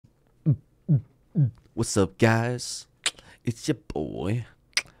What's up, guys? It's your boy,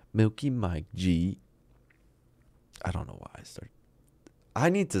 MilkyMikeG. I don't know why I started. I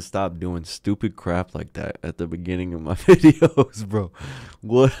need to stop doing stupid crap like that at the beginning of my videos, bro.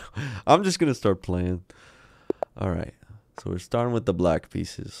 What? I'm just gonna start playing. All right. So we're starting with the black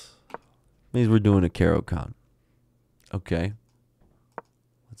pieces. Means we're doing a Karo con. Okay.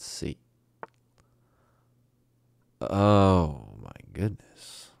 Let's see. Oh my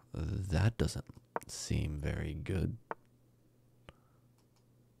goodness. That doesn't seem very good.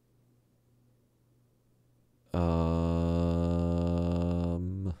 I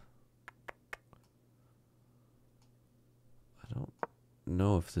don't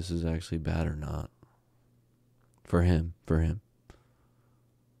know if this is actually bad or not. For him.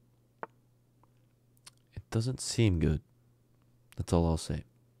 It doesn't seem good. That's all I'll say.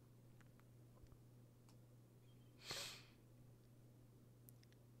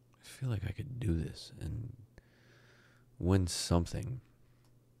 I feel like I could do this and win something.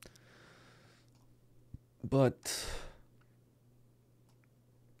 But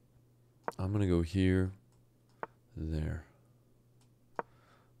I'm going to go here, there.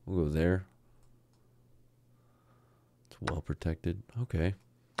 We'll go there. It's well protected. Okay.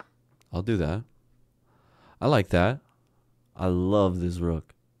 I'll do that. I like that. I love this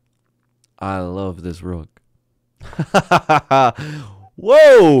rook.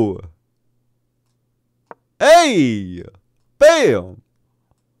 Whoa! Hey! Bam!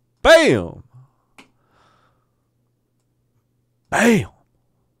 Bam! Bam!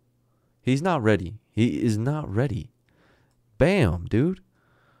 He's not ready. He is not ready. Bam, dude.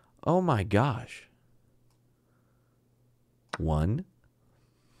 Oh my gosh. One.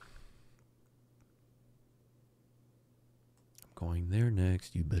 I'm going there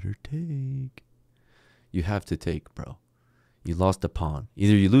next. You better take. You have to take, bro. You lost a pawn.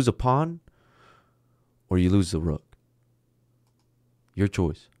 Either you lose a pawn or you lose the rook. Your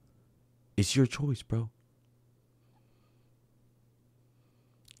choice. It's your choice, bro.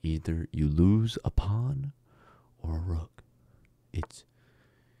 Either you lose a pawn or a rook. It's...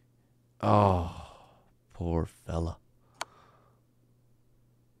 Oh, poor fella.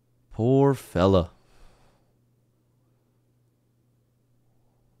 Poor fella.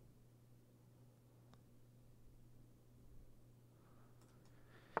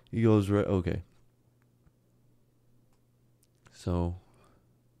 He goes right... Okay. So...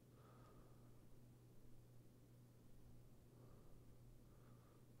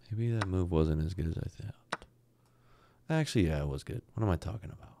 Maybe that move wasn't as good as I thought. Actually, yeah, it was good. What am I talking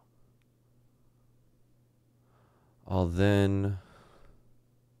about? I'll then...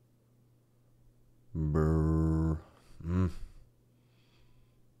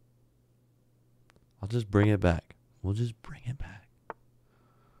 I'll just bring it back. We'll just bring it back.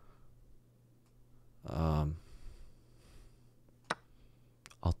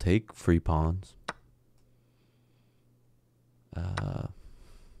 I'll take free pawns.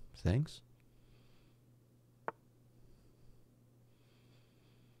 Thanks.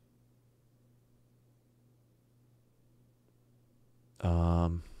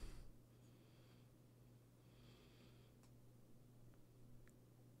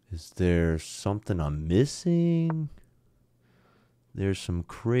 Is there something I'm missing? There's some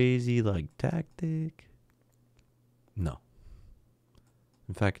crazy, like, tactic? No.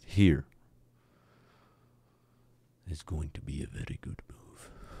 In fact, here is going to be a very good move.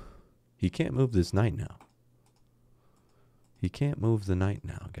 He can't move this knight now. He can't move the knight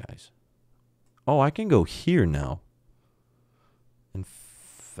now, guys. Oh, I can go here now. In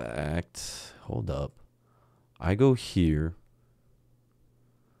fact, hold up. I go here.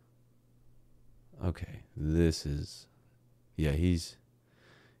 Okay, this is... Yeah, he's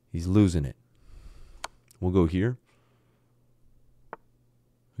losing it. We'll go here.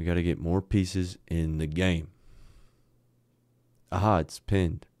 We got to get more pieces in the game. Aha, it's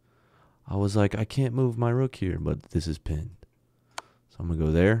pinned. I was like, I can't move my rook here, but this is pinned. So I'm going to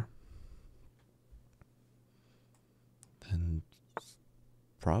go there. Then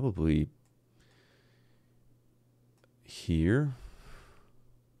probably here.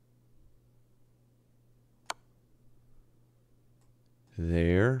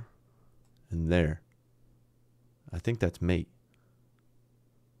 There. And there. I think that's mate.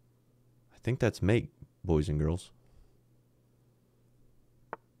 I think that's mate, boys and girls.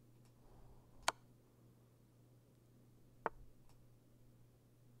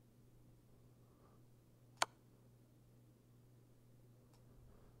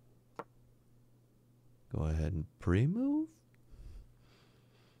 Go ahead and pre-move.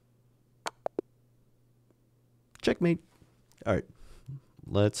 Checkmate. All right.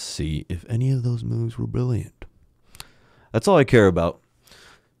 Let's see if any of those moves were brilliant. That's all I care about.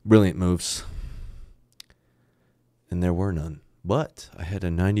 Brilliant moves. And there were none. But I had a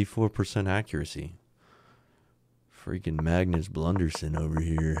 94% accuracy. Freaking Magnus Blunderson over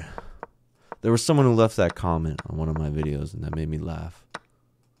here. There was someone who left that comment on one of my videos, and that made me laugh.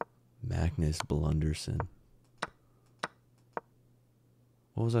 Magnus Blunderson.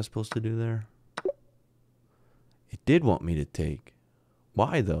 What was I supposed to do there? It did want me to take.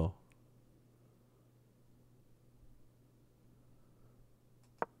 Why, though?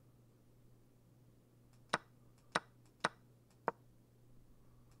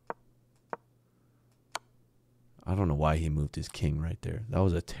 I don't know why he moved his king right there. That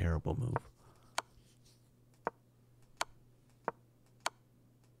was a terrible move.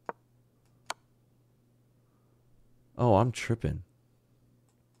 Oh, I'm tripping.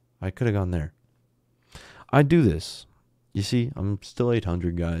 I could have gone there. I do this. You see, I'm still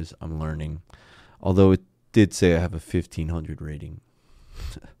 800, guys. I'm learning. Although it did say I have a 1500 rating.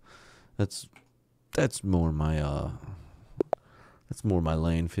 that's more my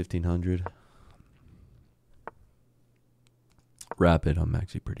lane, 1500. Rapid, I'm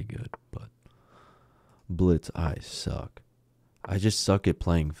actually pretty good, but Blitz, I suck. I just suck at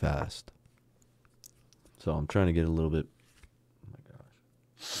playing fast. So I'm trying to get a little bit, oh my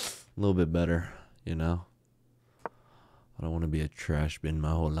gosh, a little bit better, you know? I don't want to be a trash bin my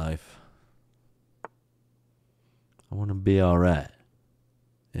whole life. I want to be alright,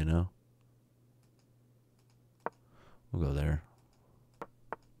 you know? We'll go there.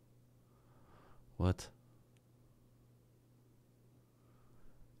 What?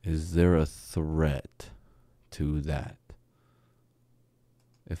 Is there a threat to that?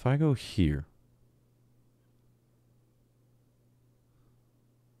 If I go here,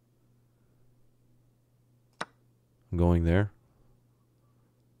 I'm going there.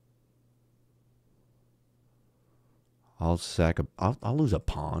 I'll lose a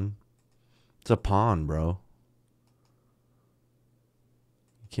pawn. It's a pawn, bro.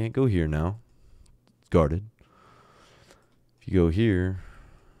 You can't go here now. It's guarded. If you go here,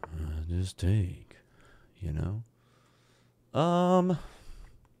 just take, you know.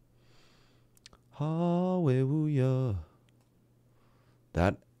 Hallelujah.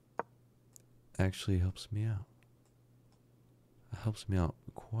 That actually helps me out. It helps me out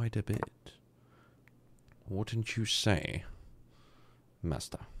quite a bit. Wouldn't you say,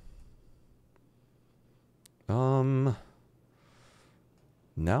 master? Now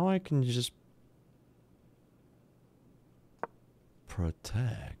I can just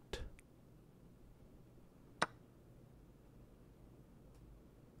protect.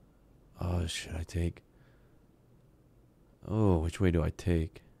 Oh, should I take? Oh, which way do I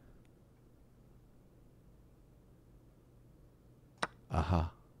take?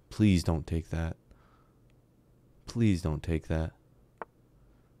 Aha. Please don't take that. Please don't take that.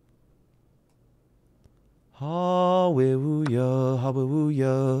 Hallelujah,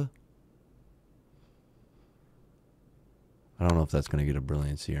 hallelujah. I don't know if that's going to get a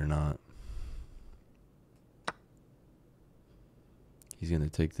brilliancy or not. He's going to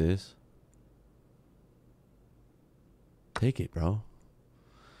take this. Take it, bro.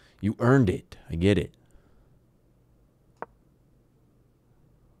 You earned it. I get it.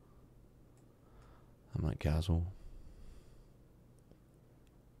 I might castle.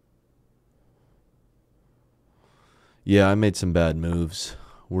 Yeah, I made some bad moves.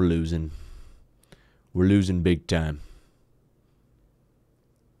 We're losing. We're losing big time.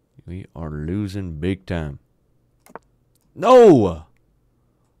 We are losing big time. No!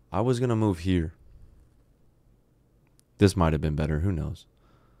 I was going to move here. This might have been better. Who knows?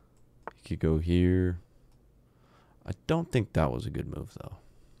 You could go here. I don't think that was a good move, though.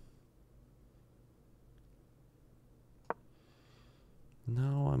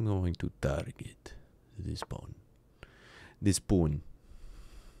 Now I'm going to target this pawn. This pawn.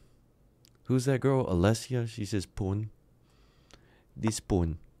 Who's that girl? Alessia? She says pawn. This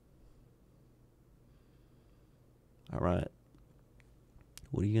pawn. Alright.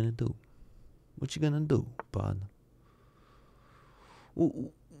 What are you gonna do? What you gonna do, bud?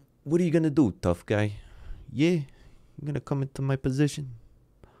 What are you gonna do, tough guy? Yeah? You gonna come into my position?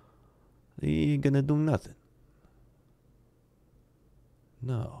 You ain't gonna do nothing.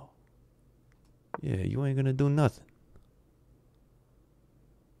 No. Yeah, you ain't gonna do nothing.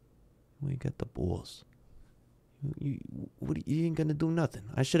 You ain't got the balls. You ain't gonna do nothing.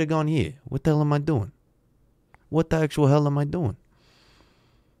 I should have gone here. What the hell am I doing? What the actual hell am I doing?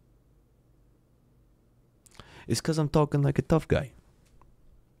 It's because I'm talking like a tough guy.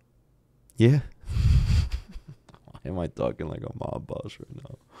 Yeah? Am I talking like a mob boss right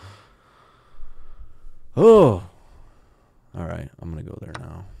now? Oh. All right, I'm going to go there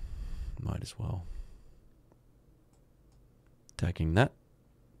now. Might as well. Attacking that.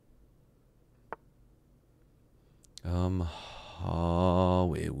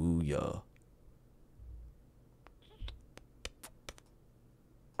 Hallelujah.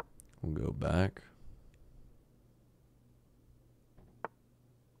 We'll go back.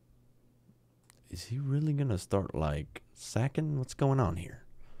 Is he really gonna start like sacking? What's going on here?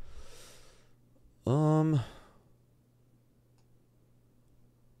 We'll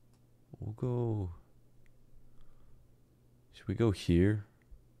go. Should we go here?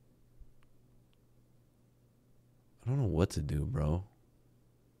 I don't know what to do, bro.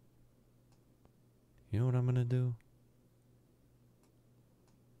 You know what I'm gonna do?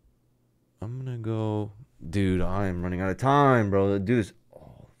 I'm gonna go. Dude, I am running out of time, bro. Do this.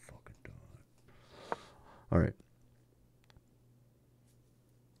 Oh, fucking god. Alright.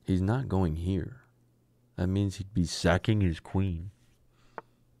 He's not going here. That means he'd be sacking his queen.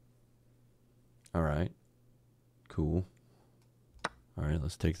 Alright. Cool. Alright,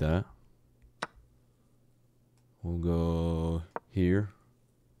 let's take that. We'll go here.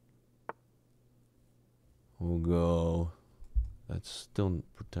 We'll go. That's still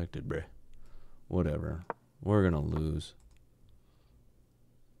protected, bruh. Whatever. We're gonna lose.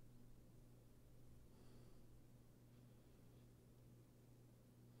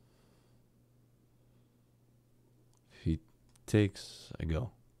 If he takes, I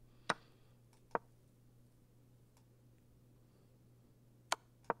go.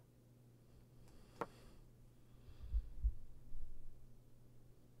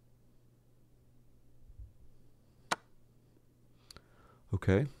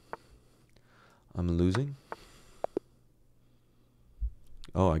 Okay. I'm losing.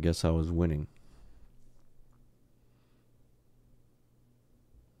 Oh, I guess I was winning.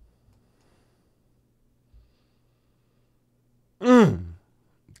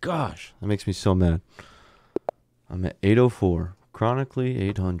 Gosh, that makes me so mad. I'm at 804. Chronically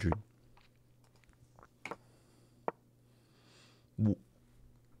 800.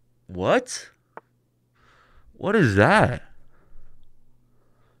 What? What is that?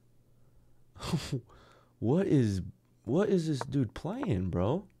 What is this dude playing,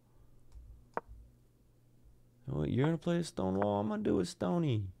 bro? What, you're gonna play a Stonewall? I'm gonna do a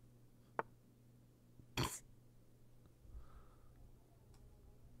Stony.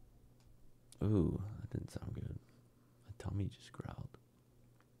 Ooh, that didn't sound good. My tummy just growled.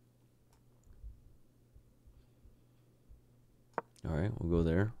 Alright, we'll go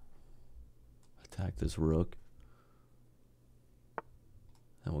there. Attack this rook.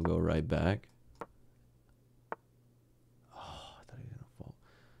 And we'll go right back. Oh, I thought he was gonna fall.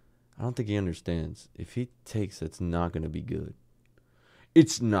 I don't think he understands. If he takes, it's not gonna be good.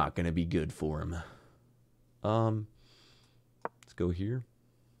 It's not gonna be good for him. Let's go here.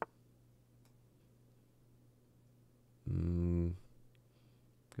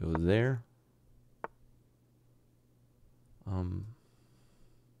 Go there.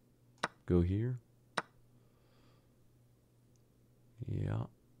 Go here. Yeah.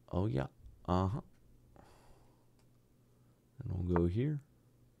 Oh, yeah. Uh-huh. And we'll go here.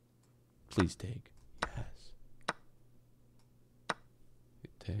 Please take. Yes.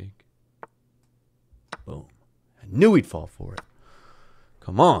 Take. Boom. I knew he'd fall for it.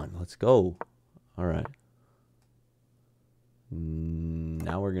 Come on. Let's go. All right.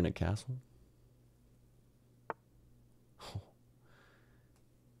 Now we're going to castle.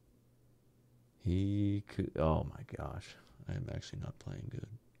 He could. Oh, my gosh. I am actually not playing good.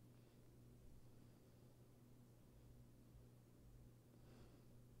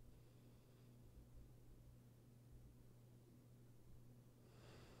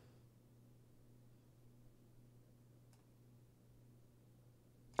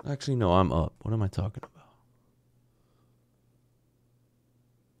 Actually, no, I'm up. What am I talking about?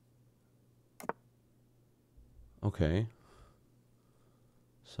 Okay.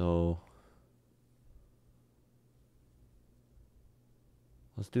 So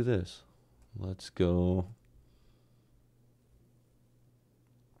let's do this. Let's go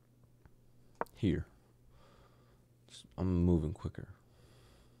here. I'm moving quicker.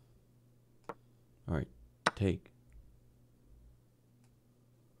 All right, take.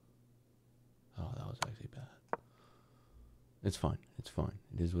 Oh, that was actually bad. It's fine. It's fine.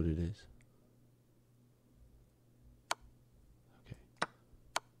 It is what it is. Okay.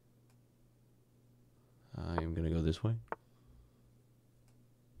 I am going to go this way.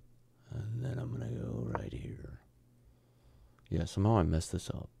 And then I'm going to go right here. Yeah, somehow I messed this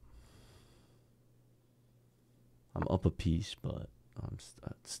up. up a piece, but I'm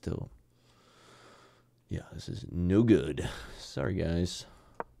still. Yeah, this is no good. Sorry, guys.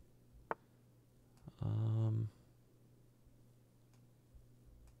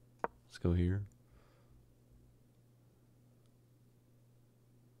 Let's go here.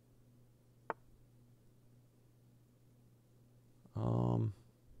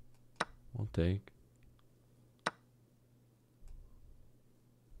 We'll take.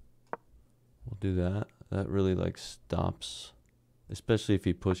 We'll do that. That really like stops, especially if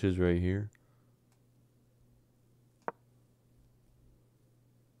he pushes right here.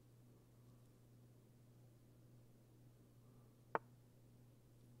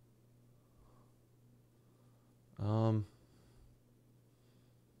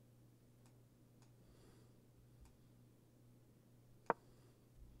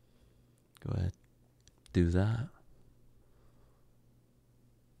 Go ahead. Do that.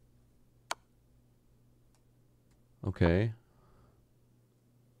 Okay.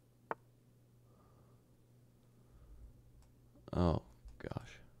 Oh,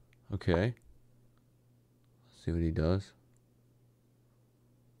 gosh. Okay. Let's see what he does.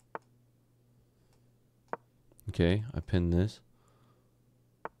 Okay, I pinned this.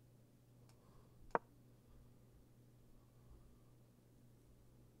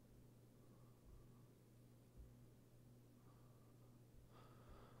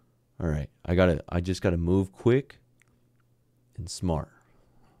 All right, I just gotta move quick and smart.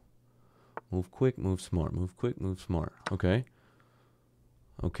 Move quick, move smart. Move quick, move smart. Okay.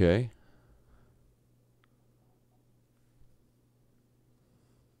 Okay.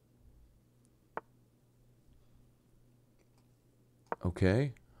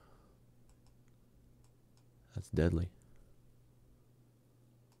 Okay. That's deadly.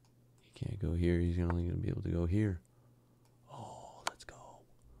 He can't go here. He's only gonna be able to go here. Oh, let's go.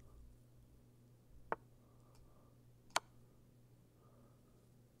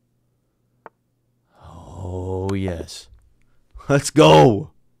 Oh, yes. Let's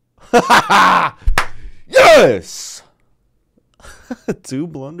go. Yes. 2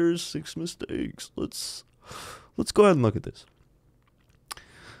 blunders, 6 mistakes. Let's go ahead and look at this.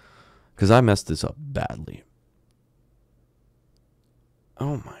 Because I messed this up badly.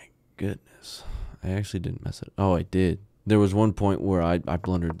 Oh my goodness. I actually didn't mess it. Oh, I did. There was one point where I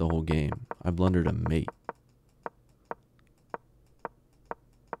blundered the whole game. I blundered a mate.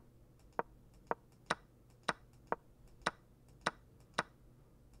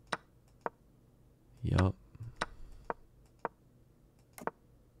 Yup.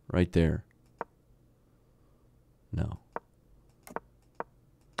 Right there. No.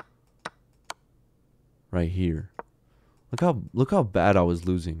 Right here. Look how bad I was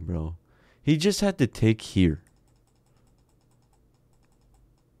losing, bro. He just had to take here.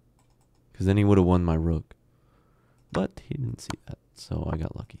 Because then he would have won my rook. But he didn't see that, so I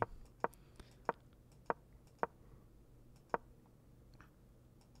got lucky.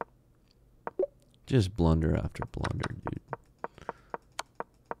 Just blunder after blunder, dude.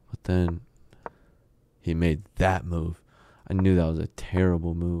 But then he made that move. I knew that was a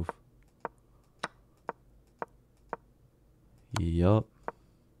terrible move. Yup.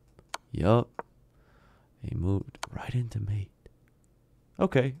 Yup. He moved right into mate.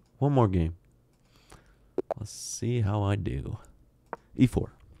 Okay, one more game. Let's see how I do. E4.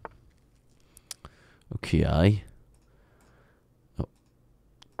 Okay. Oh.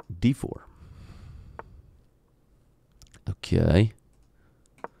 D4. Okay.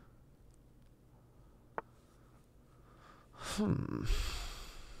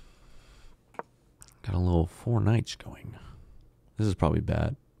 Got a little 4 knights going. This is probably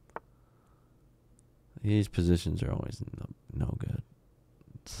bad. These positions are always no good.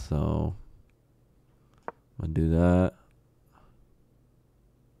 So I'm gonna do that.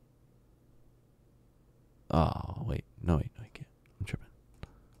 Oh, wait. No, I can't. I'm tripping.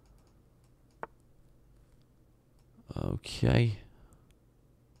 Okay.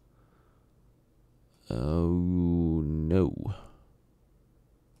 Oh, no.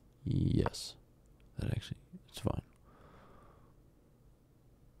 Yes. That actually, it's fine.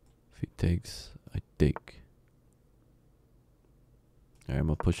 If he takes, I take. Alright, I'm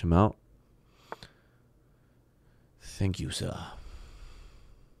gonna push him out. Thank you, sir.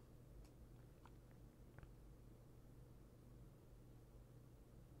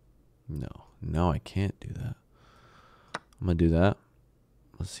 No, I can't do that. I'm gonna do that.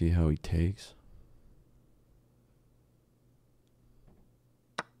 Let's see how he takes.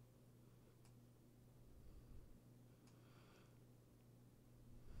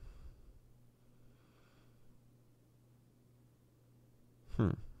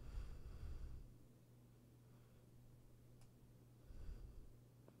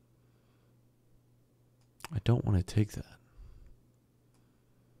 I don't want to take that.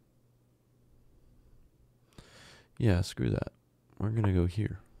 Yeah, screw that. We're going to go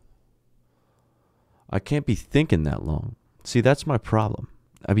here. I can't be thinking that long. See, that's my problem.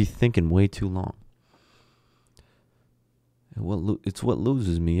 I be thinking way too long. And it's what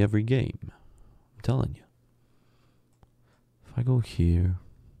loses me every game. I'm telling you. If I go here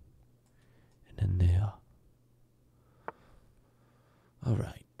and then there. All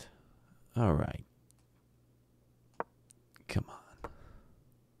right. All right. Come on.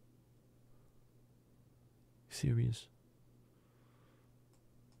 Serious?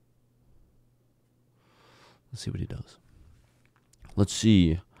 Let's see what he does. Let's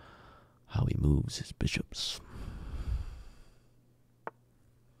see how he moves his bishops.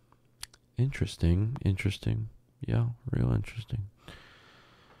 Interesting. Interesting. Yeah, real interesting.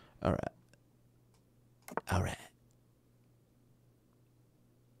 All right. All right.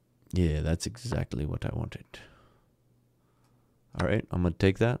 Yeah, that's exactly what I wanted. All right, I'm going to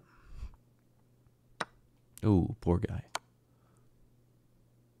take that. Ooh, poor guy.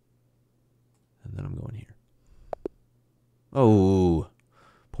 And then I'm going here. Oh,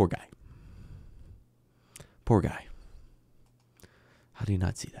 poor guy. Poor guy. How do you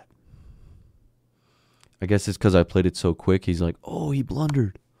not see that? I guess it's because I played it so quick. He's like, oh, he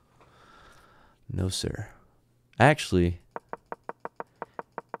blundered. No, sir. Actually,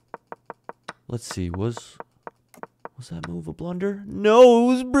 let's see. Was that move a blunder? No,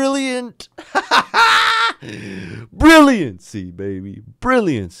 it was brilliant. Brilliancy, baby.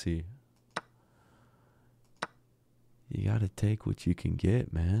 Brilliancy. You got to take what you can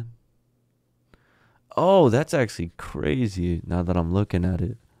get, man. Oh, that's actually crazy now that I'm looking at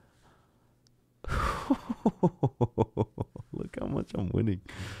it. Look how much I'm winning.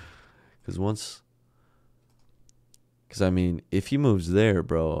 Because I mean, if he moves there,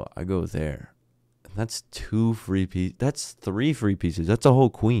 bro, I go there. And that's 2 free pieces. That's 3 free pieces. That's a whole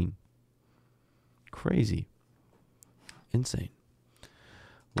queen. Crazy. Insane.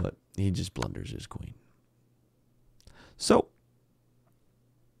 What? He just blunders his queen. So,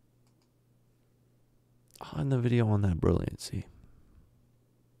 I'll end the video on that brilliancy.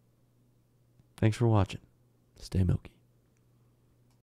 Thanks for watching. Stay milky.